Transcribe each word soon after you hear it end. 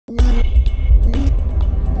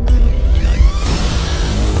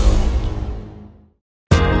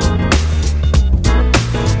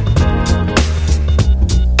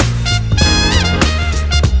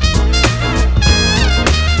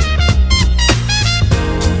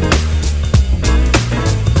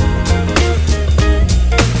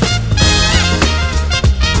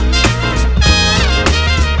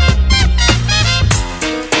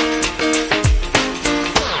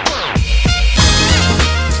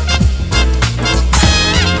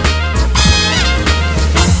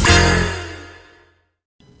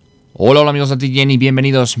Hola, hola amigos de Jenny,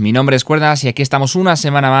 bienvenidos, mi nombre es Cuerdas y aquí estamos una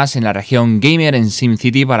semana más en la región Gamer en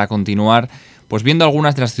SimCity para continuar pues viendo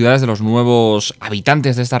algunas de las ciudades de los nuevos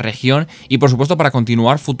habitantes de esta región y por supuesto para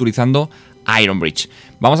continuar futurizando Ironbridge.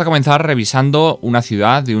 Vamos a comenzar revisando una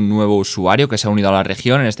ciudad de un nuevo usuario que se ha unido a la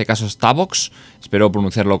región, en este caso es Tavox, espero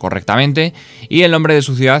pronunciarlo correctamente, y el nombre de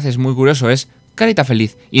su ciudad es muy curioso, es Carita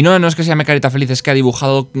Feliz. Y no es que se llame Carita Feliz, es que ha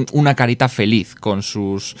dibujado una carita feliz con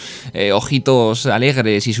sus ojitos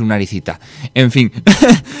alegres y su naricita. En fin,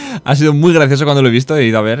 ha sido muy gracioso cuando lo he visto. He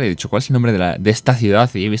ido a ver, he dicho, ¿cuál es el nombre de esta ciudad?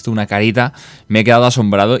 Y he visto una carita, me he quedado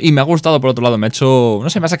asombrado y me ha gustado por otro lado. Me ha hecho, no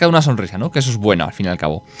sé, me ha sacado una sonrisa, ¿no? Que eso es bueno al fin y al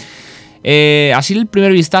cabo. Así el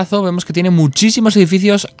primer vistazo vemos que tiene muchísimos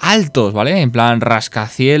edificios altos, ¿vale? En plan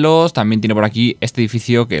rascacielos, también tiene por aquí este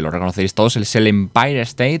edificio que lo reconoceréis todos, es el Empire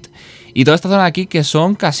State. Y toda esta zona de aquí que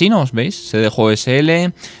son casinos, ¿veis? Se dejó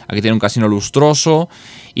SL, aquí tiene un casino lustroso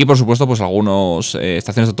y por supuesto pues algunas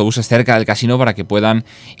estaciones de autobuses cerca del casino para que puedan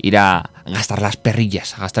ir a gastar las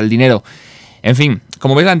perrillas, a gastar el dinero. En fin,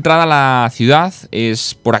 como veis la entrada a la ciudad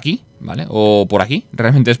es por aquí, ¿vale? O por aquí,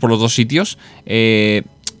 realmente es por los dos sitios.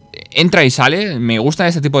 Entra y sale, me gustan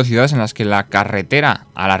este tipo de ciudades en las que la carretera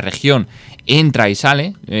a la región entra y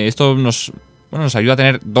sale. Esto nos ayuda a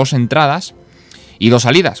tener dos entradas y dos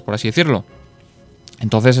salidas, por así decirlo.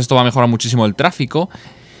 Entonces esto va a mejorar muchísimo el tráfico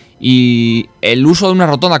y el uso de una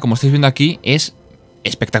rotonda, como estáis viendo aquí, es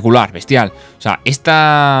espectacular, bestial. O sea,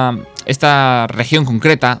 esta región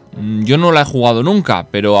concreta yo no la he jugado nunca,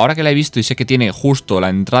 pero ahora que la he visto y sé que tiene justo la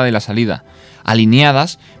entrada y la salida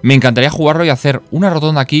alineadas, me encantaría jugarlo y hacer una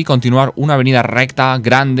rotonda aquí y continuar una avenida recta,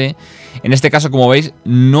 grande. En este caso, como veis,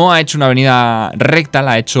 no ha hecho una avenida recta,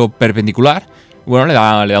 la ha hecho perpendicular. Bueno, le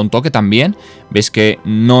da un toque también. Veis que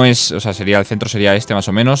no es, o sea, sería el centro, sería este más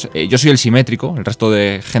o menos. Yo soy el simétrico, el resto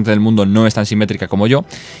de gente del mundo no es tan simétrica como yo.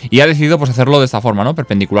 Y ha decidido pues hacerlo de esta forma, ¿no?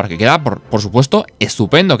 Perpendicular, que queda, por supuesto,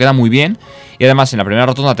 estupendo, queda muy bien. Y además en la primera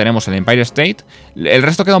rotonda tenemos el Empire State. El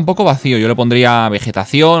resto queda un poco vacío, yo le pondría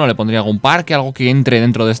vegetación o le pondría algún parque, algo que entre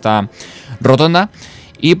dentro de esta rotonda.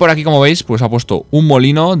 Y por aquí, como veis, pues ha puesto un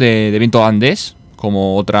molino de viento holandés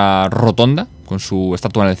como otra rotonda, con su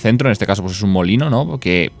estatua en el centro. En este caso pues es un molino, ¿no?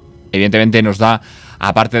 Porque evidentemente nos da,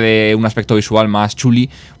 aparte de un aspecto visual más chuli,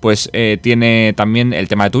 pues tiene también el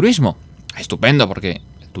tema de turismo. Estupendo, porque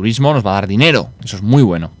el turismo nos va a dar dinero, eso es muy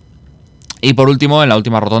bueno. Y por último, en la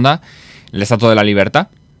última rotonda, la Estatua de la Libertad.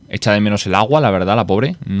 Echa de menos el agua, la verdad, la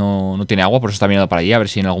pobre. No tiene agua, por eso está mirando para allí, a ver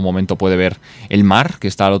si en algún momento puede ver el mar, que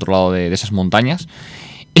está al otro lado de esas montañas.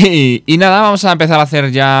 Y nada, vamos a empezar a hacer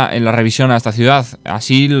ya en la revisión a esta ciudad.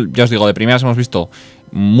 Así, ya os digo, de primeras hemos visto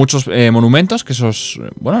muchos monumentos, que eso es,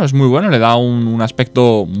 bueno, es muy bueno, le da un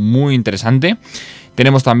aspecto muy interesante.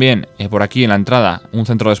 Tenemos también por aquí en la entrada un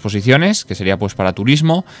centro de exposiciones, que sería pues para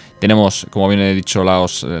turismo. Tenemos, como bien he dicho,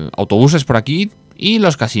 los autobuses por aquí y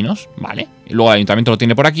los casinos, ¿vale? Y luego el ayuntamiento lo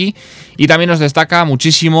tiene por aquí. Y también nos destaca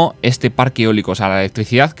muchísimo este parque eólico, o sea, la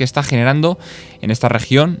electricidad que está generando en esta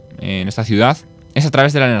región, en esta ciudad, es a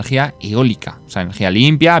través de la energía eólica. O sea, energía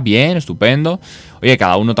limpia, bien, estupendo. Oye,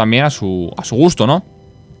 cada uno también a su gusto, ¿no?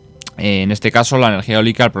 En este caso, la energía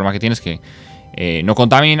eólica, el problema que tiene es que no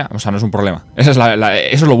contamina. O sea, no es un problema. Eso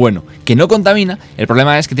es lo bueno. Que no contamina. El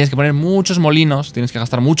problema es que tienes que poner muchos molinos, tienes que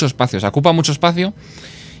gastar mucho espacio. O sea, ocupa mucho espacio.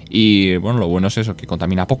 Y bueno, lo bueno es eso, que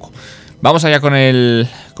contamina poco. Vamos allá con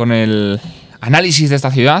el análisis de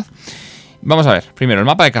esta ciudad. Vamos a ver, primero el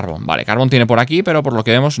mapa de carbón. Vale, carbón tiene por aquí, pero por lo que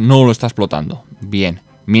vemos no lo está explotando. Bien,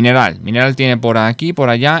 mineral tiene por aquí, por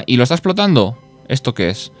allá. ¿Y lo está explotando? ¿Esto qué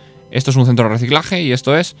es? Esto es un centro de reciclaje y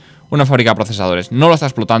esto es una fábrica de procesadores. No lo está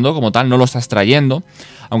explotando como tal, no lo está extrayendo.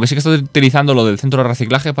 Aunque sí que está utilizando lo del centro de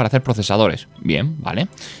reciclaje para hacer procesadores. Bien, vale,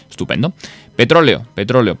 estupendo. Petróleo,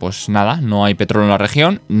 pues nada, no hay petróleo en la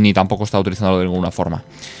región, ni tampoco está utilizándolo de ninguna forma.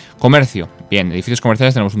 Comercio, bien, edificios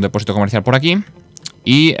comerciales, tenemos un depósito comercial por aquí.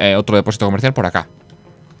 Y otro depósito comercial por acá.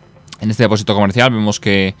 En este depósito comercial vemos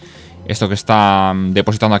que esto que está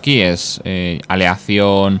depositando aquí es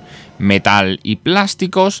aleación, metal y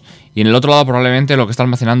plásticos. Y en el otro lado probablemente lo que está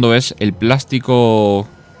almacenando es el plástico.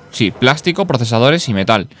 Sí, plástico, procesadores y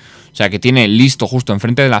metal. O sea que tiene listo justo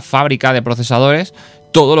enfrente de la fábrica de procesadores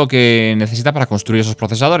todo lo que necesita para construir esos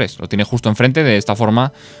procesadores. Lo tiene justo enfrente, de esta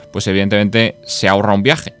forma pues evidentemente se ahorra un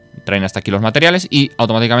viaje. Traen hasta aquí los materiales y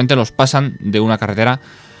automáticamente los pasan de una carretera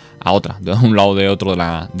a otra, de un lado de otro de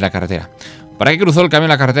la carretera. ¿Para qué cruzó el camión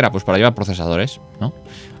la carretera? Pues para llevar procesadores, ¿no?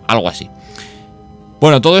 Algo así.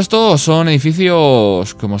 Bueno, todo esto son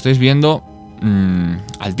edificios, como estáis viendo,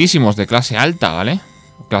 altísimos, de clase alta, ¿vale?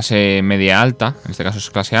 Clase media alta, en este caso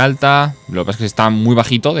es clase alta. Lo que pasa es que está muy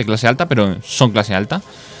bajito de clase alta, pero son clase alta,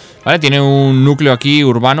 ¿vale? Tiene un núcleo aquí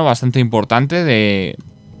urbano bastante importante de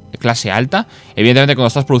clase alta. Evidentemente cuando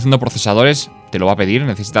estás produciendo procesadores te lo va a pedir,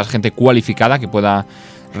 necesitas gente cualificada que pueda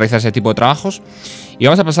realizar ese tipo de trabajos. Y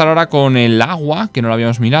vamos a pasar ahora con el agua, que no lo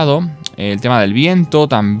habíamos mirado. El tema del viento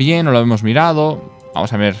también no lo habíamos mirado.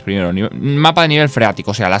 Vamos a ver primero, mapa de nivel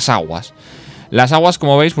freático, o sea, las aguas. Las aguas,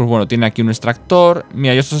 como veis, pues bueno, tiene aquí un extractor.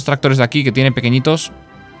 Mira, yo estos extractores de aquí que tienen pequeñitos,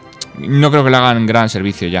 no creo que le hagan gran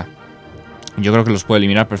servicio ya. Yo creo que los puede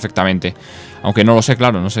eliminar perfectamente. Aunque no lo sé,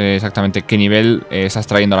 claro, no sé exactamente qué nivel está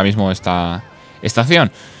trayendo ahora mismo esta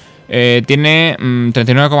estación. Tiene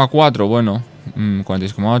 39,4, bueno,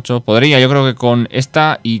 46,8. Podría, yo creo que con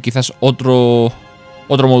esta y quizás otro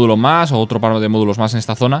módulo más o otro par de módulos más en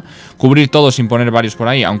esta zona, cubrir todo sin poner varios por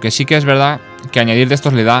ahí. Aunque sí que es verdad que añadir de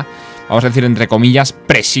estos le da, vamos a decir entre comillas,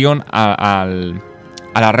 presión a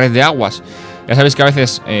la red de aguas. Ya sabéis que a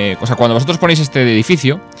veces, o sea, cuando vosotros ponéis este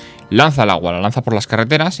edificio, lanza el agua, la lanza por las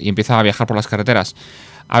carreteras y empieza a viajar por las carreteras.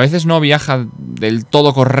 A veces no viaja del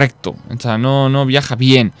todo correcto, o sea, no viaja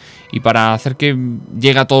bien. Y para hacer que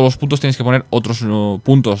llegue a todos los puntos tienes que poner otros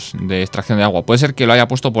puntos de extracción de agua. Puede ser que lo haya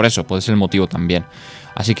puesto por eso, puede ser el motivo también.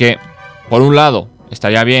 Así que, por un lado,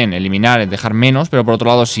 estaría bien eliminar, dejar menos, pero por otro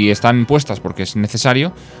lado, si están puestas porque es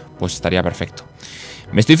necesario, pues estaría perfecto.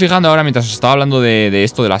 Me estoy fijando ahora, mientras os estaba hablando de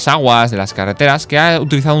esto de las aguas, de las carreteras, que ha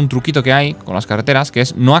utilizado un truquito que hay con las carreteras, que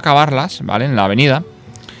es no acabarlas, ¿vale? En la avenida,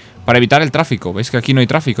 para evitar el tráfico. Veis que aquí no hay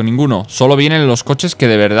tráfico ninguno. Solo vienen los coches que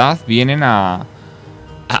de verdad vienen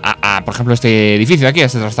por ejemplo, este edificio de aquí,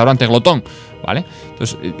 este restaurante glotón, ¿vale?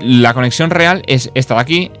 Entonces, la conexión real es esta de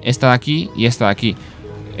aquí y esta de aquí.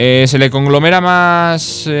 ¿Se le conglomera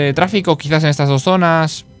más tráfico quizás en estas dos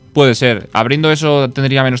zonas? Puede ser. ¿Abriendo eso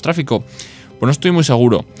tendría menos tráfico? Pues no estoy muy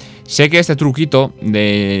seguro. Sé que este truquito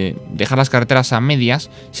de dejar las carreteras a medias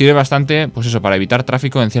sirve bastante, pues eso, para evitar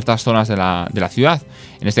tráfico en ciertas zonas de la ciudad.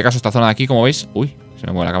 En este caso, esta zona de aquí, como veis... Uy, se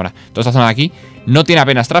me mueve la cámara. Toda esta zona de aquí no tiene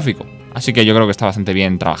apenas tráfico. Así que yo creo que está bastante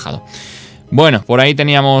bien trabajado. Bueno, por ahí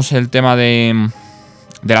teníamos el tema de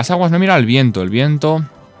las aguas. No, mira el viento. El viento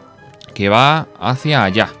que va hacia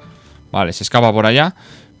allá. Vale, se escapa por allá.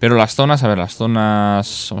 Pero las zonas, a ver, las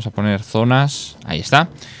zonas... Vamos a poner zonas... Ahí está.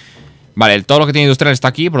 Vale, todo lo que tiene industrial está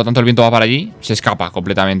aquí, por lo tanto el viento va para allí. Se escapa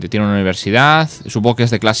completamente. Tiene una universidad. Supongo que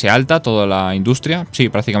es de clase alta, toda la industria. Sí,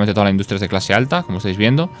 prácticamente toda la industria es de clase alta, como estáis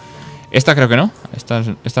viendo. Esta creo que no.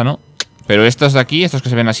 Esta no. Pero estos de aquí, estos que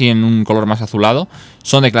se ven así en un color más azulado,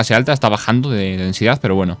 son de clase alta. Está bajando de densidad,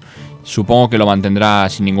 pero bueno, supongo que lo mantendrá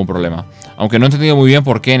sin ningún problema. Aunque no he entendido muy bien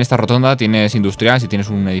por qué en esta rotonda tienes industrial si tienes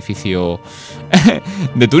un edificio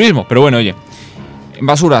de turismo. Pero bueno, oye.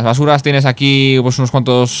 Basuras tienes aquí pues unas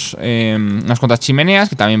cuantas chimeneas,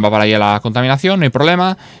 que también va para allá la contaminación, no hay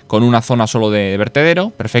problema. Con una zona solo de vertedero,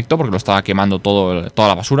 perfecto, porque lo estaba quemando toda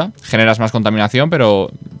la basura. Generas más contaminación, pero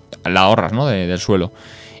la ahorras, ¿no? Del suelo.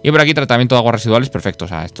 Y por aquí tratamiento de aguas residuales, perfecto. O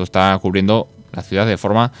sea, esto está cubriendo la ciudad de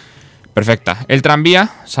forma perfecta. El tranvía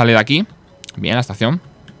sale de aquí, bien, la estación,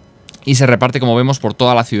 y se reparte, como vemos, por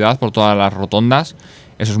toda la ciudad, por todas las rotondas.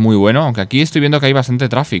 Eso es muy bueno, aunque aquí estoy viendo que hay bastante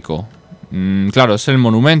tráfico. Claro, es el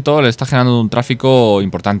monumento, le está generando un tráfico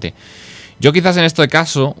importante. Yo quizás en este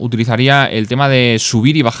caso utilizaría el tema de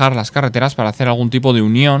subir y bajar las carreteras para hacer algún tipo de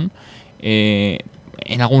unión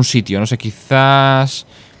en algún sitio. No sé, quizás...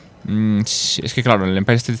 es que claro, el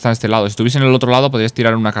Empire State está en este lado. Si estuviese en el otro lado podrías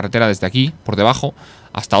tirar una carretera desde aquí, por debajo,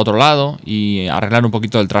 hasta otro lado y arreglar un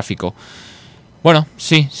poquito el tráfico. Bueno,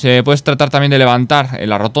 sí, se puede tratar también de levantar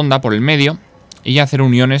la rotonda por el medio y hacer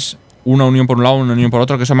uniones. Una unión por un lado, una unión por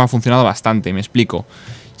otro, que eso me ha funcionado bastante, me explico.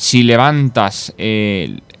 Si levantas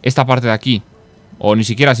esta parte de aquí, o ni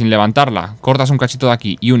siquiera sin levantarla, cortas un cachito de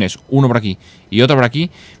aquí y unes uno por aquí y otro por aquí,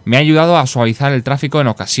 me ha ayudado a suavizar el tráfico en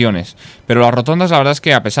ocasiones. Pero las rotondas, la verdad es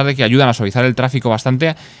que a pesar de que ayudan a suavizar el tráfico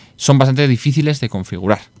bastante, son bastante difíciles de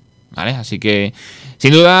configurar, ¿vale? Así que,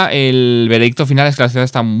 sin duda, el veredicto final es que la ciudad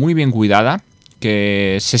está muy bien cuidada,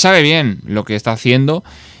 que se sabe bien lo que está haciendo.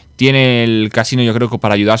 Tiene el casino, yo creo que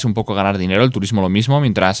para ayudarse un poco a ganar dinero, el turismo lo mismo,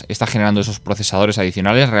 mientras está generando esos procesadores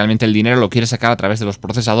adicionales. Realmente el dinero lo quiere sacar a través de los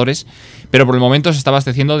procesadores, pero por el momento se está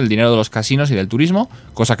abasteciendo del dinero de los casinos y del turismo,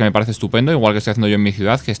 cosa que me parece estupendo, igual que estoy haciendo yo en mi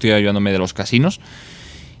ciudad, que estoy ayudándome de los casinos.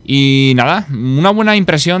 Y nada, una buena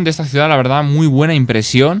impresión de esta ciudad, la verdad, muy buena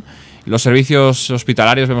impresión. Los servicios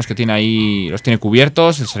hospitalarios vemos que tiene ahí, los tiene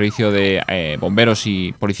cubiertos. El servicio de bomberos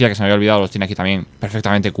y policía, que se me había olvidado, los tiene aquí también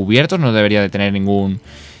perfectamente cubiertos. No debería de tener ningún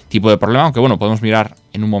tipo de problema, aunque bueno, podemos mirar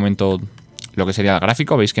en un momento lo que sería el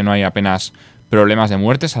gráfico. Veis que no hay apenas problemas de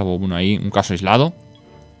muerte, salvo bueno, ahí un caso aislado.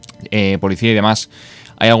 Policía y demás,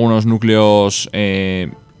 hay algunos núcleos...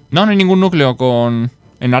 no hay ningún núcleo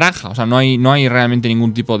en naranja, o sea, no hay realmente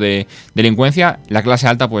ningún tipo de delincuencia. La clase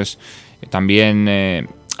alta pues también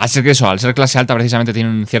Al ser que eso, al ser clase alta precisamente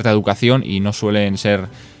tienen cierta educación y no suelen ser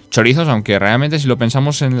chorizos, aunque realmente si lo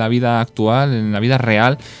pensamos en la vida actual, en la vida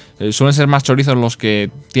real, suelen ser más chorizos los que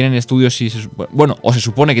tienen estudios y bueno, o se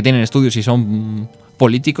supone que tienen estudios y son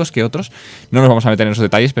políticos que otros. No nos vamos a meter en esos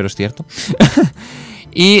detalles, pero es cierto.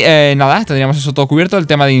 Y nada, tendríamos eso todo cubierto. El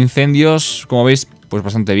tema de incendios, como veis, pues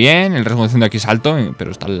bastante bien. El riesgo de incendio aquí es alto, pero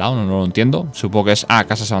está al lado, no lo entiendo. Supongo que es... Ah,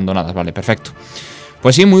 casas abandonadas, vale, perfecto.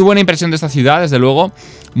 Pues sí, muy buena impresión de esta ciudad, desde luego.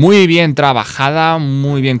 Muy bien trabajada,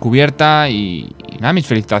 muy bien cubierta. Y nada, mis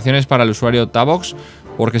felicitaciones para el usuario Tabox,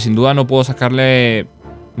 porque sin duda no puedo sacarle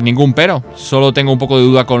ningún pero. Solo tengo un poco de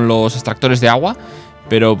duda con los extractores de agua,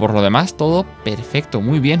 pero por lo demás todo perfecto.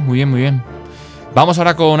 Muy bien, muy bien, muy bien. Vamos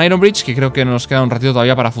ahora con Iron Bridge, que creo que nos queda un ratito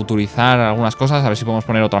todavía para futurizar algunas cosas. A ver si podemos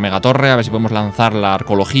poner otra megatorre, a ver si podemos lanzar la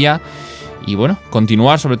arqueología. Y bueno,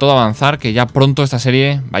 continuar, sobre todo avanzar, que ya pronto esta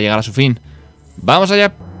serie va a llegar a su fin. ¡Vamos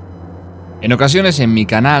allá! En ocasiones en mi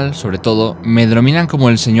canal, sobre todo, me denominan como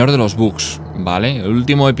el señor de los bugs, ¿vale? El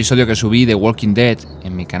último episodio que subí de Walking Dead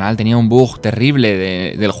en mi canal tenía un bug terrible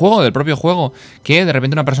del juego, del propio juego, que de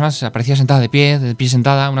repente una persona se aparecía sentada de pie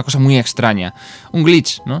sentada, una cosa muy extraña, un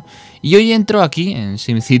glitch, ¿no? Y hoy entro aquí en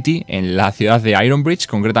SimCity, en la ciudad de Iron Bridge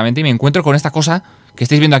concretamente, y me encuentro con esta cosa que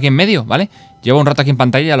estáis viendo aquí en medio, ¿vale? Llevo un rato aquí en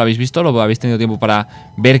pantalla, ya lo habéis visto, lo habéis tenido tiempo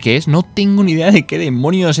para ver qué es. No tengo ni idea de qué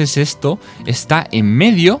demonios es esto. Está en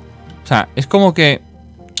medio. O sea, es como que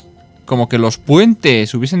los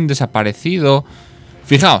puentes hubiesen desaparecido.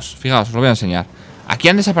 Fijaos, os lo voy a enseñar. Aquí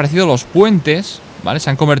han desaparecido los puentes, ¿vale? Se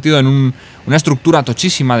han convertido en una estructura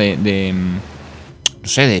tochísima no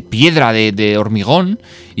sé, de piedra, de hormigón.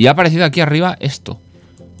 Y ha aparecido aquí arriba esto.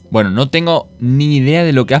 Bueno, no tengo ni idea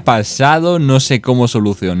de lo que ha pasado, no sé cómo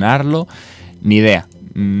solucionarlo, ni idea.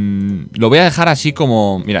 Lo voy a dejar así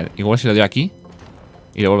como... Mira, igual si lo doy aquí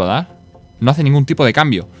y le vuelvo a dar, no hace ningún tipo de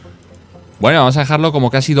cambio. Bueno, vamos a dejarlo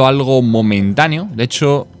como que ha sido algo momentáneo. De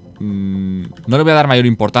hecho, no le voy a dar mayor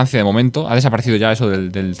importancia de momento. Ha desaparecido ya eso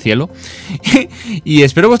del cielo. Y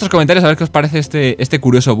espero vuestros comentarios a ver qué os parece este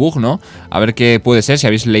curioso bug, ¿no? A ver qué puede ser, si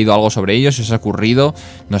habéis leído algo sobre ello, si os ha ocurrido,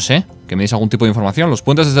 no sé, que me deis algún tipo de información. Los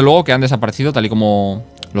puentes, desde luego, que han desaparecido tal y como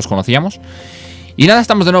los conocíamos. Y nada,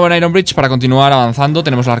 estamos de nuevo en Iron Bridge para continuar avanzando.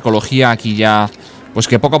 Tenemos la arqueología aquí ya, pues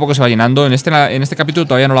que poco a poco se va llenando. En este capítulo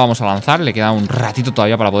todavía no la vamos a lanzar, le queda un ratito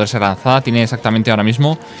todavía para poder ser lanzada. Tiene exactamente ahora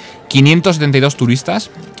mismo 572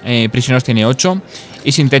 turistas, prisioneros tiene 8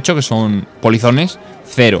 y sin techo, que son polizones,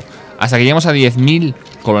 0. Hasta que lleguemos a 10.000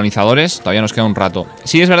 colonizadores todavía nos queda un rato.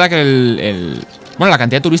 Sí es verdad que bueno, la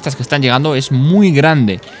cantidad de turistas que están llegando es muy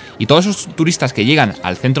grande y todos esos turistas que llegan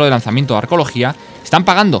al centro de lanzamiento de arqueología están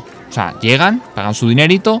pagando. O sea, llegan, pagan su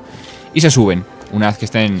dinerito y se suben. Una vez que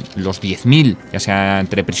estén los 10.000, ya sea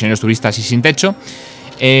entre prisioneros, turistas y sin techo,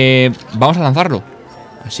 vamos a lanzarlo.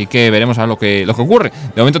 Así que veremos a ver lo que ocurre.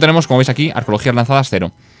 De momento tenemos, como veis aquí, arqueologías lanzadas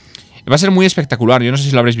 0. Va a ser muy espectacular. Yo no sé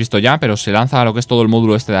si lo habréis visto ya, pero se lanza lo que es todo el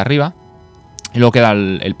módulo este de arriba. Y luego queda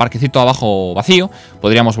el parquecito abajo vacío.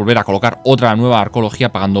 Podríamos volver a colocar otra nueva arqueología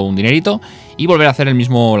pagando un dinerito y volver a hacer el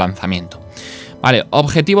mismo lanzamiento. Vale,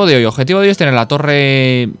 objetivo de hoy. Objetivo de hoy es tener la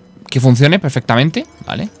torre que funcione perfectamente,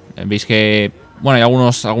 ¿vale? Veis que, bueno, hay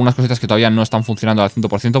algunas cositas que todavía no están funcionando al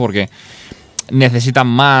 100% porque necesitan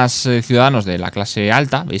más ciudadanos de la clase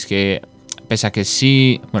alta. Veis que, pese a que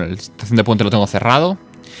sí... Bueno, la estación de puente lo tengo cerrado.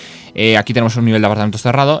 Aquí tenemos un nivel de apartamentos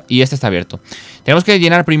cerrado y este está abierto. Tenemos que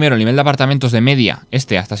llenar primero el nivel de apartamentos de media,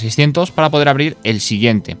 hasta 600, para poder abrir el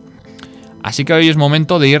siguiente. Así que hoy es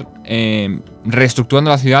momento de ir reestructurando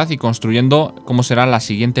la ciudad y construyendo cómo será la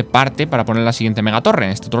siguiente parte para poner la siguiente megatorre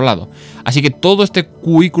en este otro lado. Así que todo este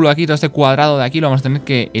cubículo de aquí, todo este cuadrado de aquí lo vamos a tener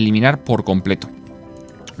que eliminar por completo.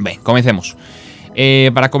 Bien, comencemos.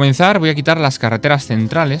 Para comenzar voy a quitar las carreteras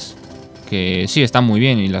centrales, que sí están muy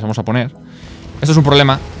bien y las vamos a poner. Esto es un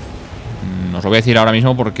problema. Os lo voy a decir ahora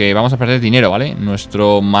mismo porque vamos a perder dinero, ¿vale?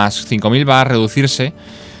 Nuestro más 5.000 va a reducirse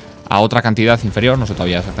a otra cantidad inferior. No sé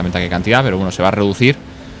todavía exactamente a qué cantidad, pero bueno, se va a reducir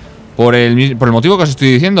por el motivo que os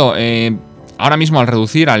estoy diciendo. Ahora mismo al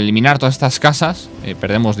reducir, al eliminar todas estas casas,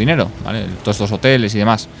 perdemos dinero, ¿vale? Todos estos hoteles y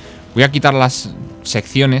demás. Voy a quitar las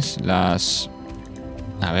secciones, las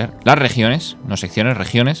regiones, no secciones,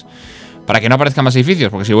 regiones, para que no aparezcan más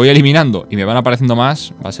edificios, porque si voy eliminando y me van apareciendo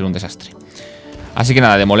más, va a ser un desastre. Así que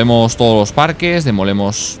nada, demolemos todos los parques,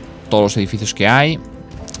 demolemos todos los edificios que hay.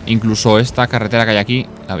 Incluso esta carretera que hay aquí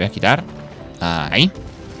la voy a quitar. Ahí.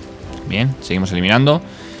 Bien, seguimos eliminando.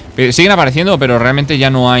 Siguen apareciendo, pero realmente ya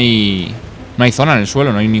no hay zona en el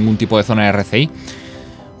suelo, no hay ningún tipo de zona de RCI.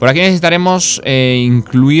 Por aquí necesitaremos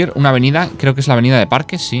incluir una avenida, creo que es la avenida de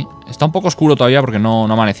parques, sí. Está un poco oscuro todavía porque no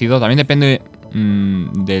ha amanecido. También depende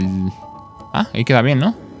del... Ah, ahí queda bien,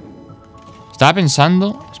 ¿no? Estaba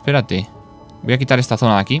pensando... Espérate. Voy a quitar esta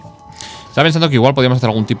zona de aquí. Estaba pensando que igual podríamos hacer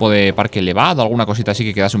algún tipo de parque elevado, alguna cosita así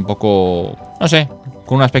que quedase un poco, no sé,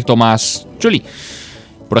 con un aspecto más chuli.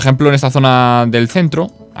 Por ejemplo, en esta zona del centro,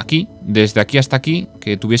 aquí, desde aquí hasta aquí,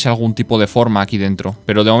 que tuviese algún tipo de forma aquí dentro.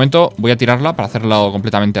 Pero de momento voy a tirarla para hacerlo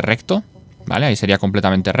completamente recto. Vale, ahí sería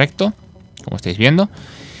completamente recto, como estáis viendo.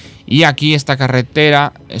 Y aquí esta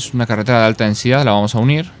carretera es una carretera de alta densidad, la vamos a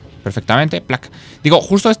unir perfectamente. Plac. Digo,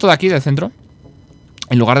 justo esto de aquí del centro,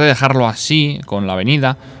 en lugar de dejarlo así, con la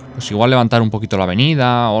avenida, pues igual levantar un poquito la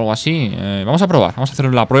avenida o algo así. Vamos a probar, vamos a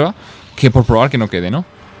hacer la prueba, que por probar que no quede, ¿no?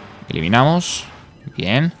 Eliminamos,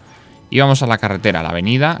 bien. Y vamos a la carretera, la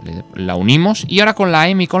avenida, la unimos. Y ahora con la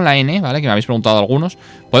M y con la N, ¿vale? Que me habéis preguntado algunos,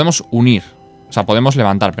 podemos unir. O sea, podemos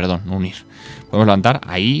levantar, perdón, no unir. Podemos levantar,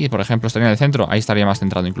 ahí, por ejemplo, estaría en el centro. Ahí estaría más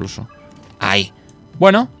centrado incluso. Ahí.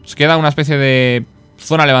 Bueno, os queda una especie de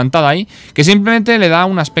zona levantada ahí, que simplemente le da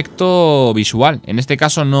un aspecto visual. En este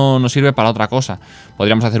caso no nos sirve para otra cosa.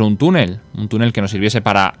 Podríamos hacer un túnel que nos sirviese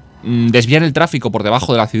para desviar el tráfico por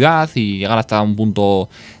debajo de la ciudad y llegar hasta un punto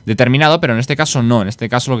determinado, pero en este caso no. En este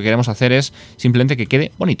caso lo que queremos hacer es simplemente que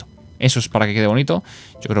quede bonito. Eso es para que quede bonito.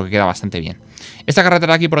 Yo creo que queda bastante bien. Esta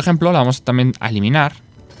carretera de aquí, por ejemplo, la vamos también a eliminar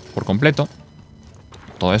por completo.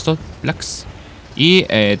 Todo esto, plax. Y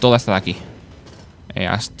toda esta de aquí.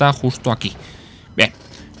 Hasta justo aquí. Bien,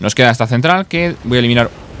 nos queda esta central que voy a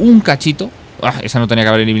eliminar un cachito. Esa no tenía que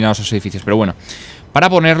haber eliminado esos edificios, pero bueno. Para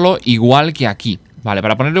ponerlo igual que aquí. Vale,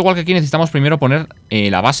 para ponerlo igual que aquí necesitamos primero poner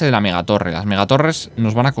la base de la megatorre. Las megatorres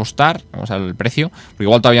nos van a costar, vamos a ver el precio, porque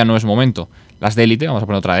igual todavía no es momento. Las de élite, vamos a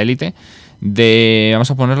poner otra de élite.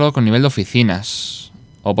 Vamos a ponerlo con nivel de oficinas.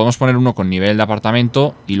 O podemos poner uno con nivel de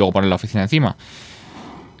apartamento y luego poner la oficina encima.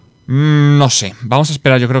 No sé, vamos a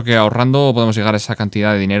esperar, yo creo que ahorrando podemos llegar a esa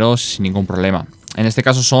cantidad de dinero sin ningún problema. En este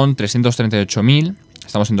caso son 338.000,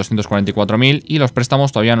 estamos en 244.000 y los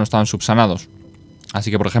préstamos todavía no están subsanados. Así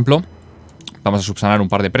que, por ejemplo, vamos a subsanar un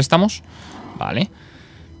par de préstamos. Vale.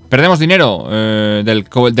 ¿Perdemos dinero del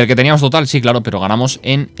que teníamos total? Sí, claro, pero ganamos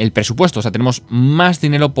en el presupuesto. O sea, tenemos más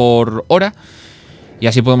dinero por hora y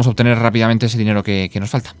así podemos obtener rápidamente ese dinero que nos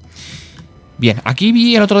falta. Bien, aquí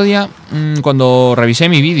vi el otro día, cuando revisé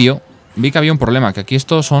mi vídeo, vi que había un problema, que aquí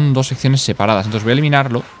esto son dos secciones separadas. Entonces voy a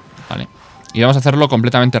eliminarlo, ¿vale? Y vamos a hacerlo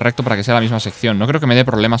completamente recto para que sea la misma sección. No creo que me dé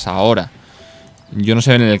problemas ahora. Yo no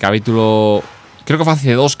sé, en el capítulo... Creo que fue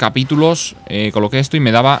hace 2 capítulos, coloqué esto y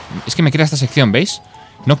me daba... Es que me crea esta sección, ¿veis?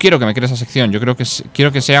 No quiero que me cree esa sección, yo creo que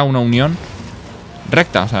quiero que sea una unión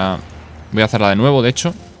recta. O sea, voy a hacerla de nuevo, de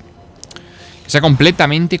hecho. Que sea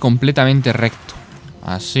completamente recto.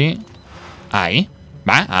 Así. Ahí.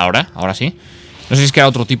 Va, ahora sí. No sé si es que era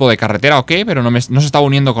otro tipo de carretera o qué, pero no se estaba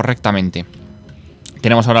uniendo correctamente.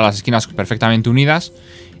 Tenemos ahora las esquinas perfectamente unidas.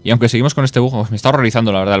 Y aunque seguimos con este bug, me está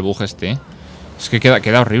horrorizando la verdad el bug este, ¿eh? Es que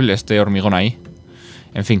queda horrible este hormigón ahí.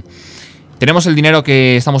 En fin. Tenemos el dinero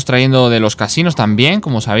que estamos trayendo de los casinos también,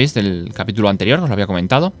 como sabéis, del capítulo anterior, os lo había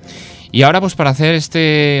comentado. Y ahora pues para hacer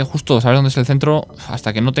justo, ¿sabes dónde es el centro?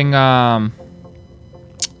 Hasta que no tenga...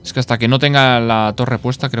 Es que hasta que no tenga la torre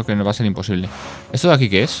puesta creo que va a ser imposible. ¿Esto de aquí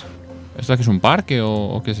qué es? ¿Esto de aquí es un parque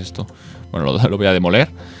o qué es esto? Bueno, lo voy a demoler.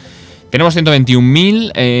 Tenemos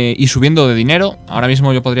 121.000 y subiendo de dinero. Ahora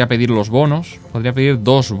mismo yo podría pedir los bonos. Podría pedir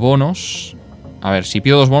 2 bonos. A ver, si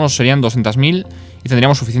pido 2 bonos serían 200.000 y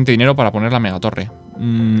tendríamos suficiente dinero para poner la megatorre.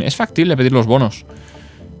 Es factible pedir los bonos.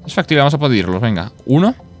 Es factible, vamos a pedirlos, venga.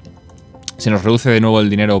 1. Se nos reduce de nuevo el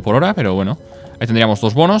dinero por hora, pero bueno. Ahí tendríamos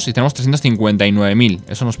 2 bonos y tenemos 359.000.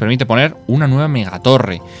 Eso nos permite poner una nueva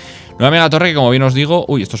megatorre. Nueva megatorre que, como bien os digo...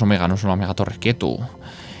 Uy, esto es omega, no es una megatorre, quieto.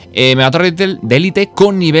 Megatorre de élite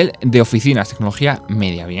con nivel de oficinas, tecnología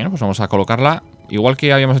media. Bien, pues vamos a colocarla igual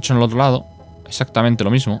que habíamos hecho en el otro lado. Exactamente lo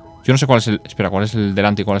mismo. Yo no sé cuál es el... Espera, ¿cuál es el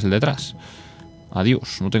delante y cuál es el detrás?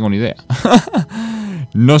 Adiós, no tengo ni idea.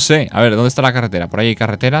 No sé. A ver, ¿dónde está la carretera? Por ahí hay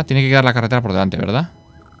carretera. Tiene que quedar la carretera por delante, ¿verdad?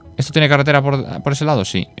 ¿Esto tiene carretera por ese lado?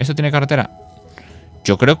 Sí. ¿Esto tiene carretera?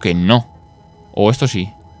 Yo creo que no. O esto sí.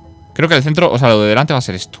 Creo que el centro, o sea, lo de delante va a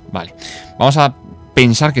ser esto. Vale. Vamos a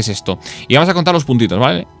pensar que es esto. Y vamos a contar los puntitos,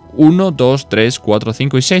 ¿vale? 1, 2, 3, 4,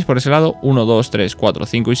 5 y 6 por ese lado. 1, 2, 3, 4,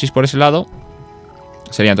 5 y 6 por ese lado.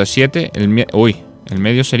 Sería entonces 7. El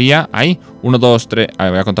medio sería ahí. 1, 2, 3. A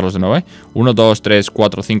ver, voy a contarlos de nuevo, ¿eh? 1, 2, 3,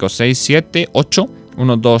 4, 5, 6, 7, 8.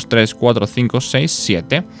 1, 2, 3, 4, 5, 6,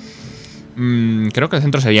 7. Creo que el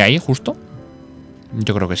centro sería ahí, justo.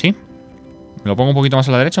 Yo creo que sí. Me lo pongo un poquito más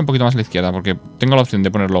a la derecha, un poquito más a la izquierda, porque tengo la opción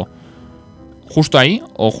de ponerlo justo ahí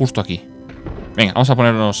o justo aquí. Venga, vamos a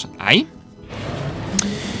ponernos ahí.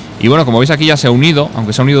 Y bueno, como veis aquí ya se ha unido,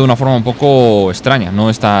 aunque se ha unido de una forma un poco extraña.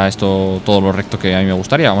 No está esto todo lo recto que a mí me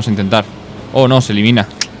gustaría. Vamos a intentar. Oh, no, se elimina.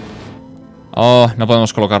 Oh, no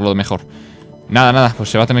podemos colocarlo de mejor. Nada, nada, pues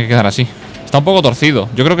se va a tener que quedar así. Está un poco torcido.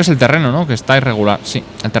 Yo creo que es el terreno, ¿no? Que está irregular. Sí,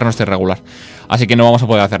 el terreno está irregular. Así que no vamos a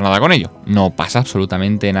poder hacer nada con ello. No pasa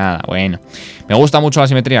absolutamente nada. Bueno, me gusta mucho la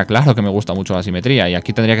simetría. Claro que me gusta mucho la simetría. Y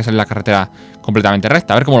aquí tendría que salir la carretera completamente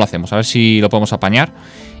recta. A ver cómo lo hacemos. A ver si lo podemos apañar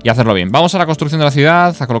y hacerlo bien. Vamos a la construcción de la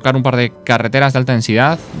ciudad. A colocar un par de carreteras de alta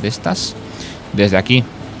densidad. De estas. Desde aquí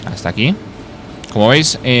hasta aquí. Como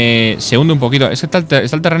veis, se hunde un poquito. Es que está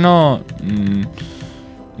el terreno...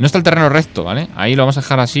 no está el terreno recto, ¿vale? Ahí lo vamos a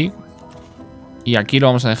dejar así. Y aquí lo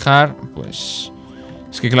vamos a dejar, pues...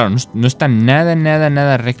 Es que claro, no está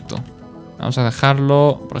nada recto. Vamos a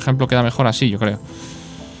dejarlo... Por ejemplo, queda mejor así, yo creo.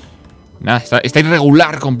 Nada, está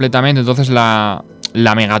irregular completamente. Entonces la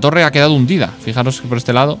megatorre ha quedado hundida. Fijaros que por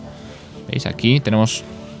este lado... ¿Veis? Aquí tenemos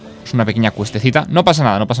una pequeña cuestecita. No pasa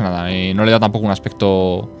nada, no pasa nada. No le da tampoco un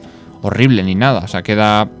aspecto horrible ni nada. O sea,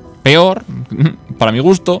 queda peor, para mi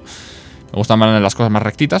gusto. Me gustan más las cosas más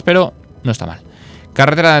rectitas, pero no está mal.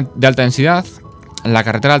 Carretera de alta densidad. La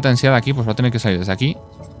carretera de alta densidad aquí pues va a tener que salir desde aquí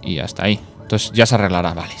y hasta ahí. Entonces ya se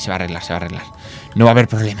arreglará. Vale, se va a arreglar, se va a arreglar. No va a haber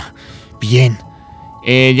problema. Bien.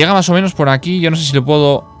 Llega más o menos por aquí. Yo no sé si le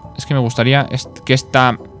puedo... Es que me gustaría que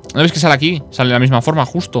esta... ¿No veis que sale aquí? Sale de la misma forma,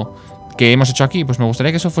 justo, que hemos hecho aquí. Pues me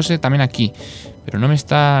gustaría que eso fuese también aquí. Pero no me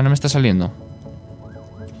está saliendo.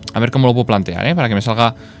 A ver cómo lo puedo plantear, ¿eh? Para que me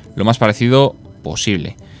salga lo más parecido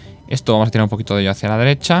posible. Esto vamos a tirar un poquito de ello hacia la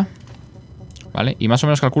derecha. ¿Vale? Y más o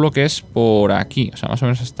menos calculo que es por aquí. O sea, más o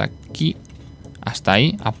menos hasta aquí. Hasta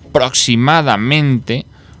ahí. Aproximadamente.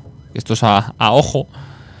 Esto es a ojo.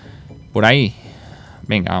 Por ahí.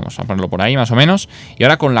 Venga, vamos a ponerlo por ahí más o menos. Y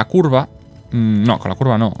ahora con la curva. No, con la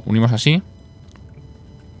curva no. Unimos así.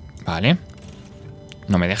 Vale.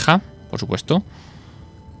 No me deja, por supuesto.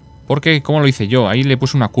 Porque, ¿cómo lo hice yo? Ahí le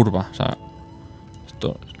puse una curva. O sea,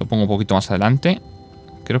 esto lo pongo un poquito más adelante.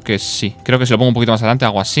 Creo que sí. Creo que si lo pongo un poquito más adelante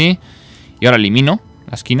hago así. Y ahora elimino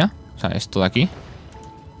la esquina. O sea, esto de aquí.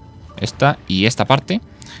 Esta y esta parte.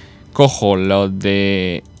 Cojo lo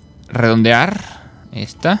de redondear.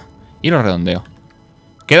 Esta. Y lo redondeo.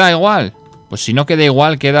 ¿Queda igual? Pues si no queda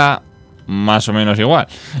igual, queda más o menos igual.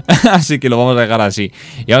 Así que lo vamos a dejar así.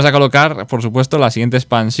 Y vamos a colocar, por supuesto, la siguiente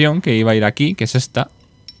expansión que iba a ir aquí, que es esta.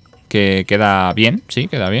 Que queda bien, sí,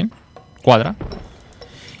 queda bien. Cuadra.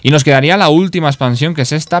 Y nos quedaría la última expansión, que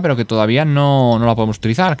es esta, pero que todavía no la podemos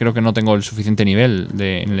utilizar. Creo que no tengo el suficiente nivel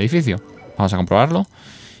en el edificio. Vamos a comprobarlo.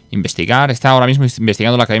 Investigar. Está ahora mismo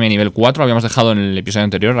investigando la academia de nivel 4. Lo habíamos dejado en el episodio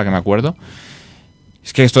anterior, la que me acuerdo.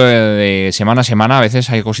 Es que esto de semana a semana a veces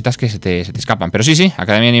hay cositas que se te escapan. Pero sí,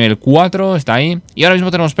 academia de nivel 4 está ahí. Y ahora mismo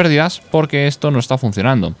tenemos pérdidas porque esto no está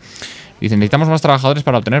funcionando. Dicen, necesitamos más trabajadores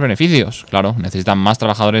para obtener beneficios. Claro, necesitan más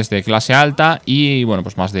trabajadores de clase alta y, bueno,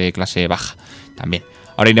 pues más de clase baja también.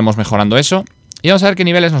 Ahora iremos mejorando eso. Y vamos a ver qué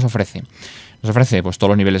niveles nos ofrece. Nos ofrece pues todos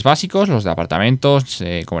los niveles básicos, los de apartamentos,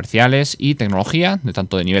 comerciales y tecnología, de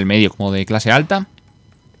tanto de nivel medio como de clase alta.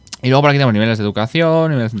 Y luego por aquí tenemos niveles de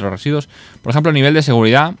educación, niveles de centros de residuos. Por ejemplo, nivel de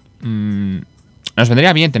seguridad. Nos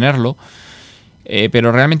vendría bien tenerlo.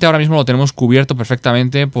 Pero realmente ahora mismo lo tenemos cubierto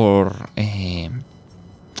perfectamente por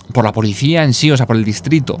la policía en sí, o sea, por el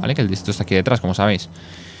distrito, ¿vale? Que el distrito está aquí detrás, como sabéis.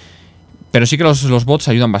 Pero sí que los bots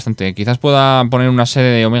ayudan bastante. Quizás pueda poner una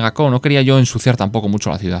sede de Omega Co. No quería yo ensuciar tampoco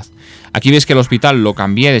mucho la ciudad. Aquí veis que el hospital lo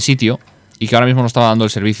cambié de sitio y que ahora mismo no estaba dando el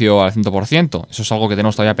servicio al 100%. Eso es algo que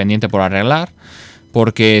tenemos todavía pendiente por arreglar.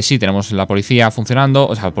 Porque sí, tenemos la policía funcionando,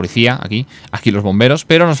 o sea, la policía aquí los bomberos,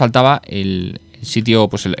 pero nos faltaba el sitio,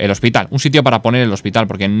 pues el hospital. Un sitio para poner el hospital,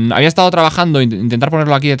 porque había estado trabajando, intentar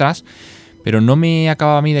ponerlo aquí detrás, pero no me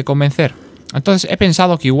acababa a mí de convencer. Entonces he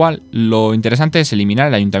pensado que igual lo interesante es eliminar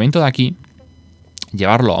el ayuntamiento de aquí,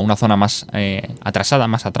 llevarlo a una zona más atrasada,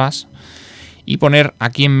 más atrás, y poner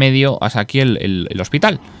aquí en medio, o sea, aquí el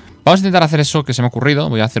hospital. Vamos a intentar hacer eso que se me ha ocurrido.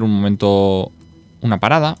 Voy a hacer un momento una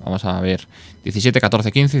parada. Vamos a ver, 17,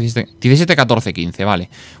 14, 15, 17, 14, 15, vale.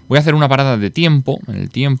 Voy a hacer una parada de tiempo, en el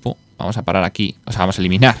tiempo. Vamos a parar aquí, o sea, vamos a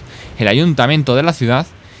eliminar el ayuntamiento de la ciudad.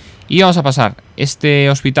 Y vamos a pasar este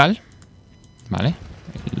hospital, ¿vale?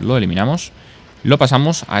 Lo eliminamos. Lo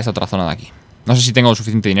pasamos a esta otra zona de aquí. No sé si tengo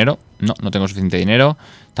suficiente dinero. No, no tengo suficiente dinero.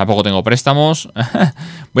 Tampoco tengo préstamos.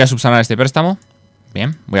 Voy a subsanar este préstamo.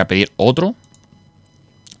 Bien, voy a pedir otro.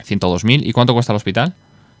 102.000. ¿Y cuánto cuesta el hospital?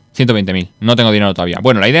 120.000. No tengo dinero todavía.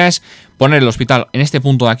 Bueno, la idea es poner el hospital en este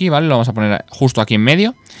punto de aquí, ¿vale? Lo vamos a poner justo aquí en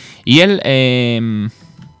medio. Y el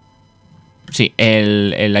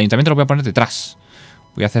ayuntamiento lo voy a poner detrás.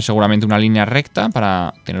 Voy a hacer seguramente una línea recta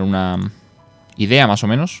para tener una idea más o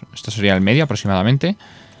menos. Esto sería el medio aproximadamente.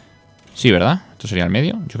 Sí, ¿verdad? Esto sería el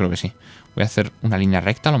medio. Yo creo que sí. Voy a hacer una línea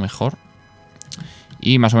recta a lo mejor.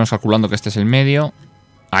 Y más o menos calculando que este es el medio.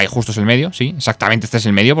 Ahí justo es el medio, sí, exactamente este es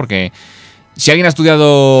el medio, porque si alguien ha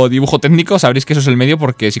estudiado dibujo técnico sabréis que eso es el medio,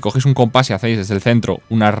 porque si cogéis un compás y hacéis desde el centro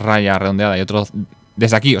una raya redondeada y otro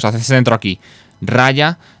desde aquí, o sea, hacéis centro aquí,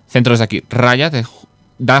 raya, centro desde aquí, raya, te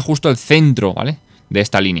da justo el centro, ¿vale? De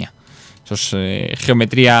esta línea. Eso es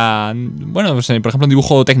geometría, bueno, pues, por ejemplo en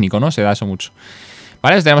dibujo técnico, ¿no? Se da eso mucho.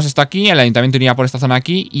 Vale, tenemos esto aquí, el ayuntamiento iría por esta zona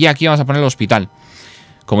aquí y aquí vamos a poner el hospital.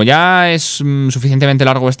 Como ya es suficientemente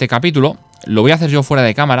largo este capítulo, lo voy a hacer yo fuera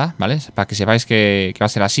de cámara, ¿vale? Para que sepáis que va a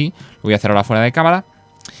ser así. Lo voy a hacer ahora fuera de cámara.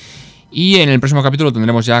 Y en el próximo capítulo lo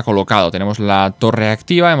tendremos ya colocado. Tenemos la torre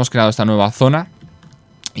activa, hemos creado esta nueva zona.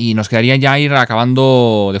 Y nos quedaría ya ir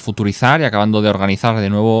acabando de futurizar y acabando de organizar de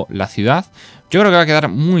nuevo la ciudad. Yo creo que va a quedar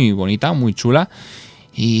muy bonita, muy chula.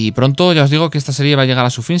 Y pronto ya os digo que esta serie va a llegar a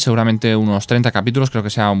su fin. Seguramente unos 30 capítulos, creo que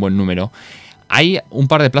sea un buen número. Hay un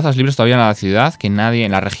par de plazas libres todavía en la ciudad,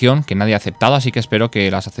 en la región, que nadie ha aceptado, así que espero que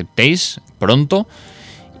las aceptéis pronto.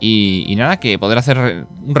 Y nada, que poder hacer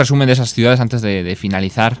un resumen de esas ciudades antes de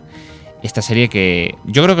finalizar esta serie, que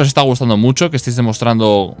yo creo que os está gustando mucho, que estéis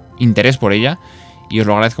demostrando interés por ella, y os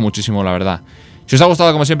lo agradezco muchísimo, la verdad. Si os ha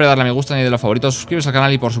gustado, como siempre, darle a me gusta, añadirle a favoritos, suscribiros al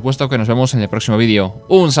canal y por supuesto que nos vemos en el próximo vídeo.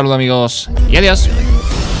 Un saludo, amigos, y adiós.